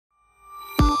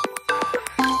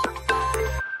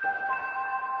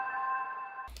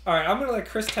All right, I'm gonna let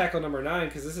Chris tackle number 9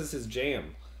 because this is his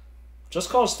jam. Just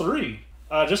Cause 3.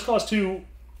 Just Cause 2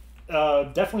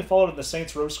 definitely followed in the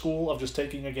Saints Row school of just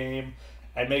taking a game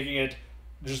and making it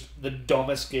just the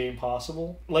dumbest game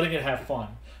possible, letting it have fun,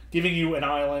 giving you an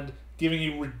island, giving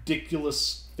you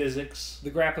ridiculous physics, The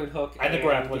grappling hook and the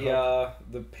grappling hook,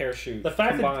 the parachute the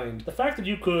fact combined. that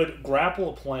you could grapple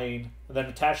a plane and then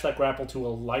attach that grapple to a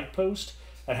light post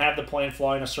and have the plane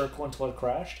fly in a circle until it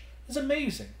crashed is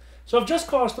amazing. So if Just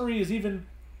Cause 3 is even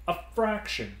a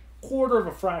quarter of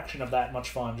a fraction of that much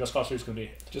fun, Just Cause 3 is going to be a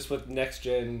hit. Just with next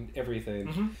gen everything.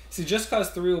 Mm-hmm. See, Just Cause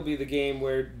 3 will be the game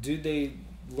where they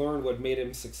learn what made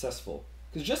him successful?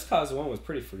 Because Just Cause 1 was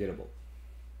pretty forgettable.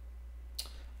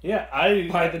 Yeah,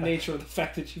 by the nature of the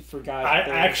fact that you forgot. I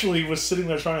actually was sitting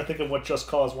there trying to think of what Just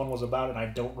Cause 1 was about, and I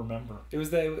don't remember. It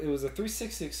was a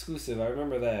 360 exclusive. I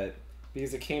remember that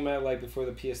because it came out like before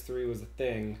the PS3 was a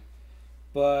thing,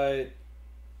 but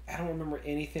I don't remember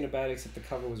anything about it except the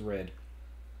cover was red,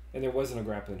 and there wasn't a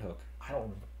grappling hook. I don't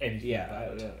remember anything. I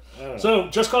don't know. So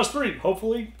Just Cause 3,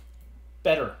 hopefully,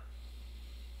 better.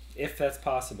 If that's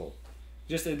possible.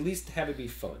 Just at least have it be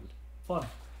fun. Fun.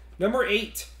 Number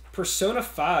 8, Persona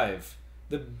 5.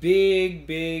 The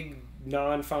big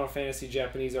non-Final Fantasy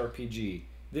Japanese RPG.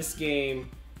 This game,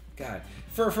 God,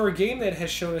 for a game that has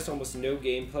shown us almost no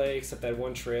gameplay except that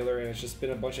one trailer, and it's just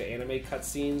been a bunch of anime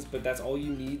cutscenes, but that's all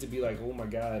you need to be like, oh my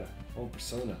god, oh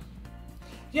Persona.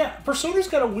 Yeah, Persona's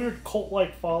got a weird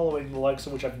cult-like following, the likes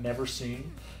of which I've never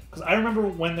seen. Because I remember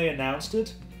when they announced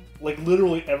it, like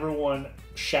literally everyone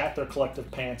shat their collective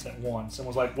pants at once and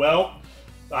was like, well,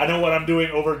 I know what I'm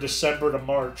doing over December to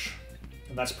March,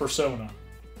 and that's Persona.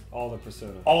 All the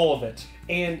Persona. All of it.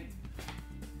 And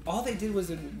all they did was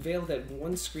unveil that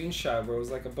one screenshot where it was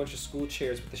like a bunch of school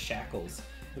chairs with the shackles.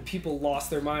 And people lost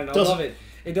their mind. I love it.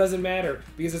 It doesn't matter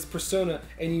because it's Persona,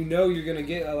 and you know you're gonna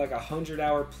get like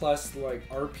 100-hour plus like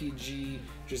RPG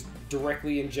just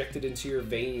directly injected into your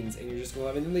veins, and you're just gonna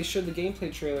love it. And then they showed the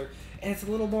gameplay trailer, and it's a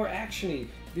little more actiony.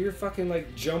 You're fucking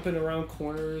like jumping around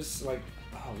corners, like,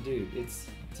 oh dude, it's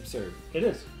absurd. It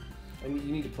is. And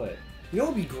you need to play it. You know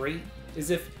what would be great is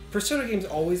if Persona games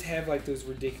always have like those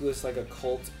ridiculous like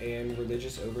occult and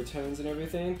religious overtones and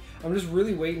everything. I'm just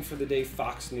really waiting for the day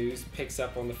Fox News picks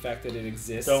up on the fact that it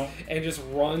exists and just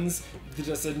runs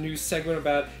just a new segment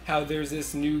about how there's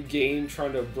this new game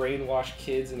trying to brainwash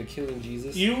kids into killing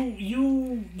Jesus.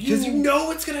 Because you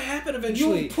know it's gonna happen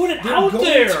eventually. You put it They're out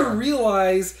there. to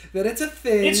realize that it's a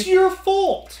thing. It's your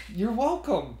fault. You're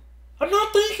welcome. I'm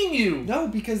not thanking you. No,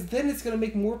 because then it's going to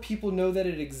make more people know that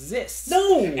it exists.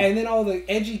 No. And then all the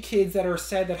edgy kids that are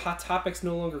sad that Hot Topic's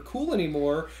no longer cool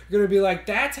anymore are going to be like,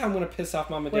 that's how I'm going to piss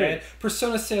off Mom and Dad.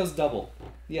 Persona sales double.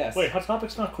 Yes. Wait, Hot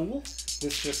Topic's not cool?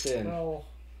 This just in. Well,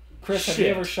 Chris, have you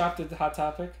ever shopped at the Hot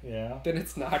Topic? Yeah. Then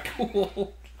it's not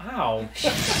cool. Ow.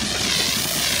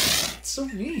 It's so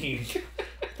mean.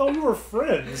 I thought we were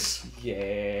friends.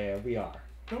 Yeah, we are.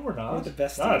 No, we're not. We're the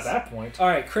besties. Not at that point. All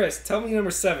right, Chris, tell me number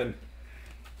 7.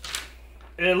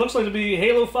 It looks like to be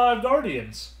Halo 5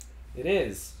 Guardians. It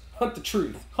is. Hunt the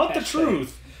truth. Hunt the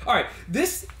truth. All right,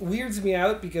 this weirds me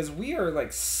out because we are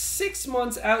like 6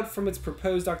 months out from its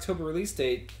proposed October release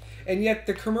date, and yet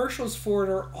the commercials for it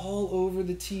are all over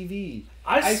the TV.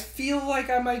 I feel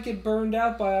like I might get burned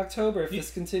out by October if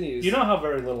this continues. You know how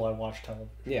very little I watch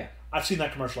television? Yeah. I've seen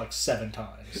that commercial like 7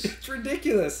 times. It's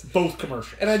ridiculous. Both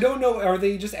commercials. And I don't know, are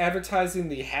they just advertising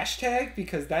the hashtag?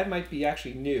 Because that might be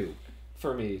actually new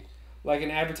for me. Like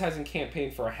an advertising campaign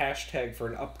for a hashtag for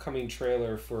an upcoming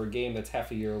trailer for a game that's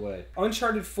half a year away.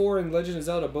 Uncharted 4 and Legend of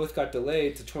Zelda both got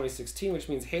delayed to 2016, which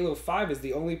means Halo 5 is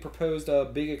the only proposed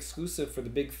big exclusive for the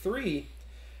big three.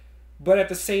 But at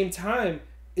the same time,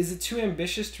 is it too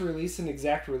ambitious to release an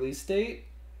exact release date?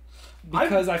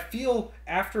 Because I feel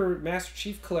after Master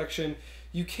Chief Collection,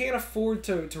 you can't afford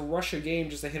to rush a game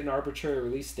just to hit an arbitrary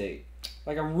release date.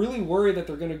 Like, I'm really worried that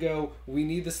they're going to go, we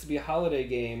need this to be a holiday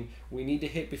game, we need to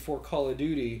hit before Call of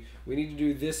Duty, we need to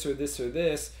do this or this or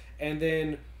this, and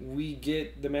then we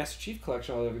get the Master Chief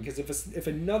Collection all over. Because if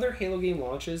another Halo game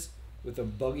launches with a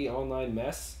buggy online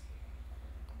mess,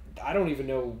 I don't even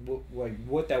know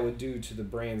what that would do to the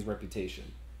brand's reputation.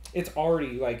 It's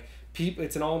already, like,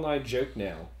 it's an online joke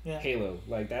now, Halo.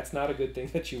 Like, that's not a good thing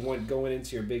that you want going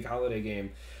into your big holiday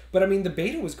game. But, I mean, the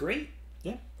beta was great.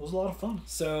 Yeah, it was a lot of fun.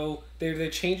 So they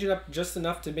change it up just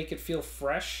enough to make it feel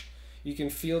fresh. You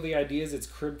can feel the ideas it's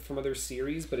cribbed from other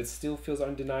series, but it still feels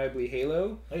undeniably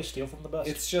Halo. They steal from the best.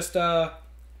 It's just I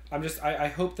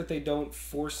hope that they don't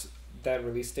force that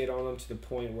release date on them to the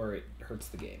point where it hurts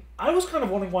the game. I was kind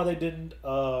of wondering why they didn't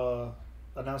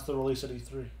announce the release at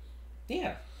E3.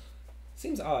 Yeah,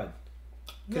 seems odd.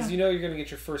 Because you know you're going to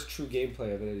get your first true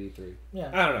gameplay of it at E3.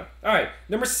 Yeah. I don't know. All right,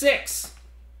 number 6.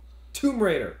 Tomb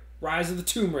Raider. Rise of the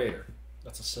Tomb Raider.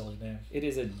 That's a silly name. It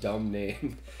is a dumb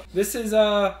name. This is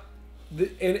this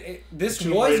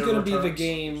Tomb was Raider going to be the Returns.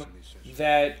 game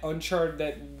that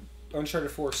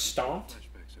Uncharted 4 stomped,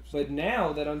 but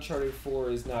now that Uncharted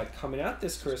 4 is not coming out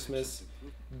this Christmas,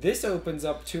 this opens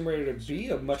up Tomb Raider to be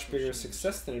a much bigger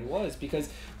success than it was, because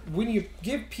when you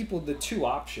give people the two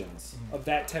options of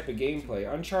that type of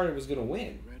gameplay, Uncharted was going to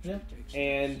win. Yeah.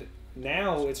 And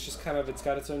now it's just kind of, it's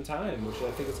got its own time, which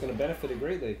I think is going to benefit it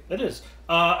greatly. It is.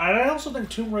 And I also think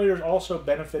Tomb Raider is also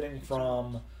benefiting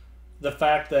from the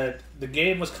fact that the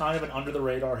game was kind of an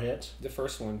under-the-radar hit. The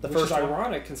first one. The Which first is one.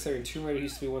 ironic considering Tomb Raider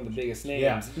used to be one of the biggest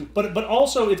names. Yeah. But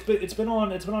also it's been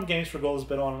on Games for Gold, it's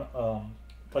been on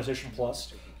PlayStation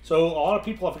Plus. So a lot of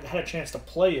people have had a chance to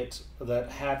play it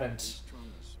that haven't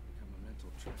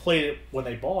played it when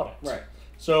they bought it. Right.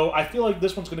 So I feel like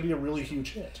this one's going to be a really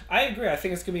huge hit. I agree. I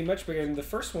think it's going to be much bigger. And the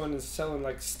first one is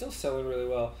still selling really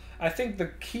well. I think the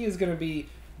key is going to be,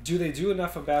 do they do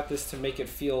enough about this to make it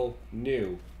feel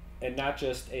new and not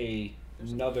just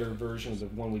another version of the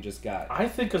one we just got? I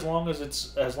think I think it's going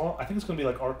to be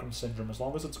like Arkham Syndrome. As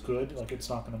long as it's good, like it's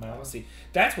not going to matter. Honestly,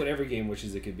 that's what every game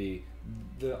wishes it could be.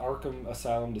 The Arkham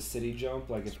Asylum to City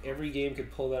jump. Like, if every game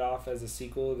could pull that off as a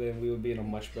sequel, then we would be in a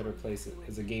much better place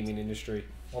as a gaming industry.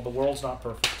 Well, the world's not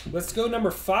perfect. Let's go number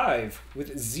 5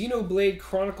 with Xenoblade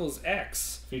Chronicles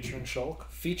X. Featuring Shulk.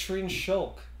 Featuring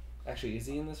Shulk. Actually, is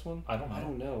he in this one? I don't know. I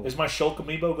don't know. Is my Shulk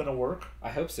amiibo going to work? I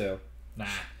hope so. Nah.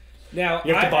 Now,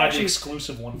 You have to buy the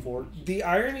exclusive one for it. The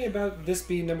irony about this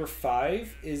being number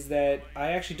 5 is that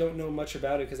I actually don't know much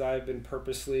about it because I've been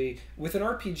purposely... With an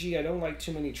RPG, I don't like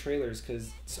too many trailers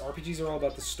because RPGs are all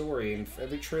about the story, and for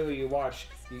every trailer you watch,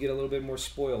 you get a little bit more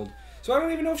spoiled. So I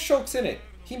don't even know if Shulk's in it.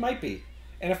 He might be.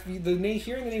 And if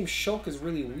hearing the name Shulk is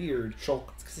really weird... Shulk.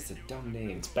 It's because it's a dumb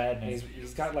name. It's a bad name.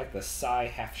 He's got like the Psy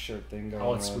half-shirt thing going on.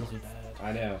 Oh, it's really bad.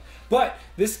 I know. But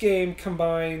this game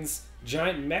combines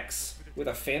giant mechs with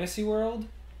a fantasy world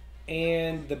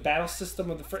and the battle system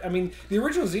of the first... I mean, the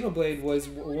original Xenoblade was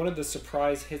one of the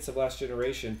surprise hits of last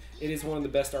generation. It is one of the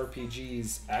best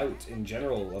RPGs out in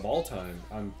general of all time.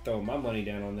 I'm throwing my money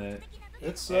down on that.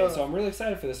 So I'm really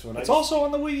excited for this one. It's also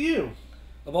on the Wii U.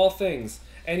 Of all things.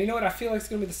 And you know what? I feel like it's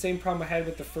going to be the same problem I had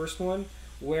with the first one,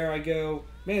 where I go,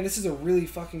 man, this is a really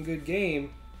fucking good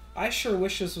game. I sure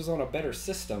wish this was on a better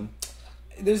system.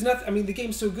 There's nothing. I mean, the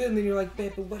game's so good, and then you're like,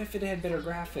 but what if it had better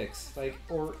graphics, like,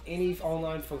 or any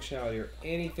online functionality, or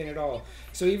anything at all?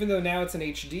 So even though now it's in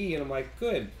HD, and I'm like,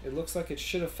 good, it looks like it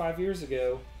should have 5 years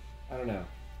ago. I don't know.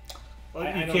 Well,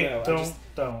 I don't know.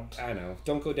 Don't. I know.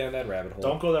 Don't go down that rabbit hole.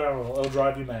 Don't go there. It'll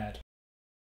drive you mad.